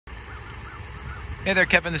Hey there,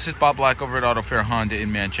 Kevin. This is Bob Black over at Auto Fair Honda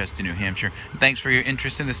in Manchester, New Hampshire. Thanks for your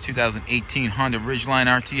interest in this 2018 Honda Ridgeline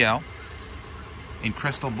RTL in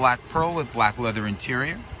crystal black pearl with black leather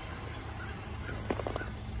interior.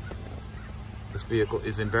 This vehicle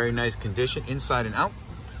is in very nice condition inside and out.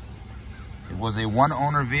 It was a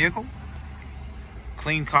one-owner vehicle.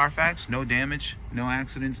 Clean Carfax, no damage, no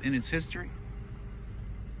accidents in its history.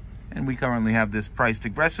 And we currently have this priced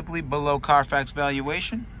aggressively below Carfax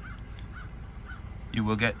valuation. You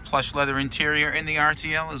will get plush leather interior in the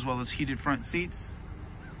RTL as well as heated front seats.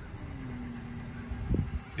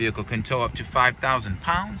 Vehicle can tow up to 5,000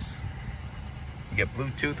 pounds. You get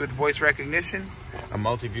Bluetooth with voice recognition, a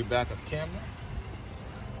multi-view backup camera.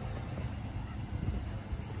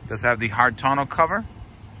 Does have the hard tonneau cover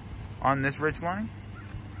on this Ridgeline.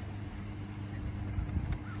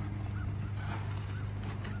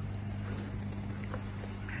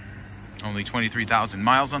 Only 23,000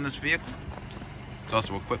 miles on this vehicle. It's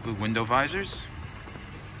also equipped with window visors.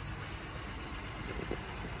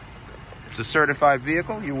 It's a certified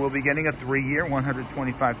vehicle. You will be getting a 3-year,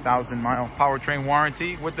 125,000-mile powertrain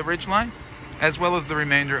warranty with the Ridgeline, as well as the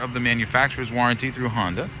remainder of the manufacturer's warranty through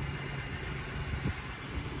Honda.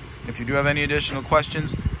 If you do have any additional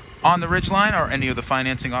questions on the Ridgeline or any of the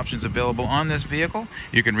financing options available on this vehicle,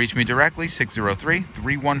 you can reach me directly,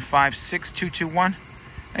 603-315-6221.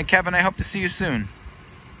 And Kevin, I hope to see you soon.